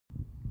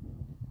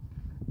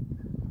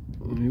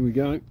Here we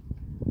go.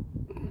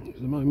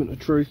 There's the moment of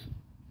truth.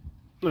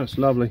 That's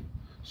lovely.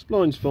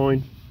 Spline's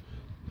fine.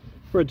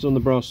 Threads on the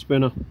brass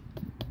spinner.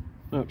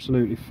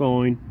 Absolutely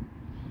fine.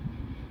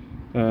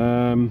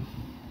 Splines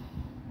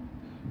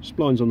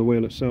on the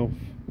wheel itself.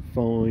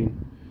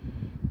 Fine.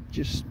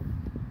 Just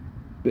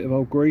a bit of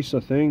old grease, I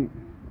think.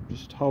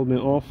 Just holding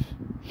it off.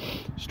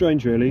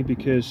 Strange really,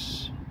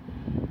 because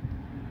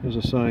as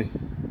I say,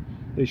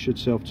 these should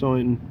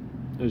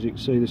self-tighten. As you can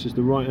see, this is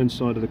the right hand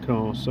side of the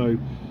car, so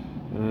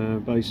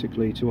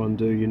basically to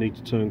undo you need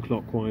to turn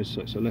clockwise, so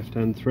it's a left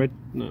hand thread,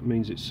 and that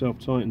means it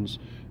self-tightens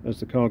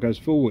as the car goes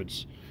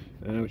forwards,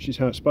 which is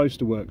how it's supposed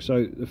to work.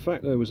 So the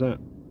fact there was that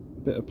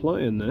bit of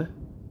play in there,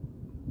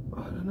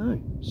 I don't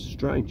know, it's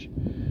strange.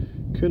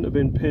 Couldn't have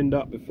been pinned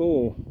up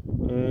before.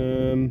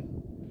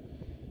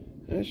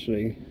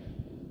 Actually,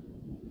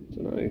 I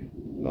don't know,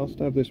 last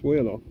to have this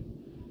wheel off,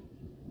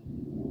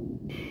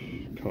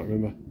 can't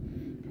remember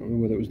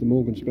whether it was the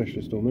Morgan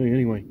Specialist or me.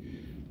 Anyway,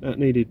 that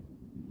needed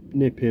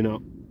nipping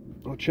up.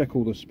 I'll check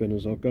all the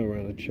spinners, I'll go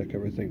around and check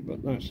everything,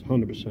 but that's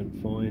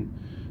 100% fine.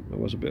 That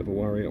was a bit of a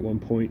worry at one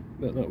point,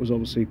 but that was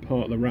obviously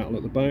part of the rattle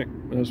at the back,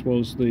 as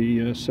was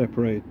the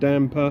separated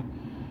damper,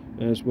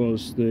 as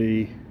was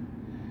the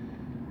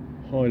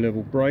high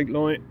level brake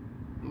light,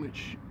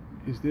 which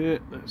is there.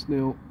 That's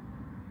now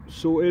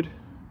sorted.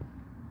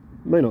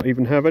 May not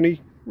even have any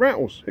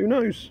rattles, who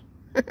knows?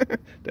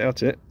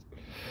 Doubt it.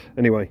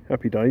 Anyway,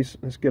 happy days.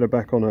 Let's get her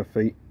back on her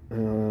feet,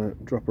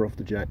 drop her off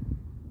the jack,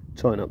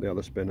 tighten up the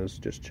other spinners,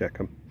 just check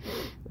them,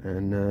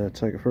 and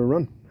take her for a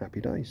run. Happy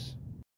days.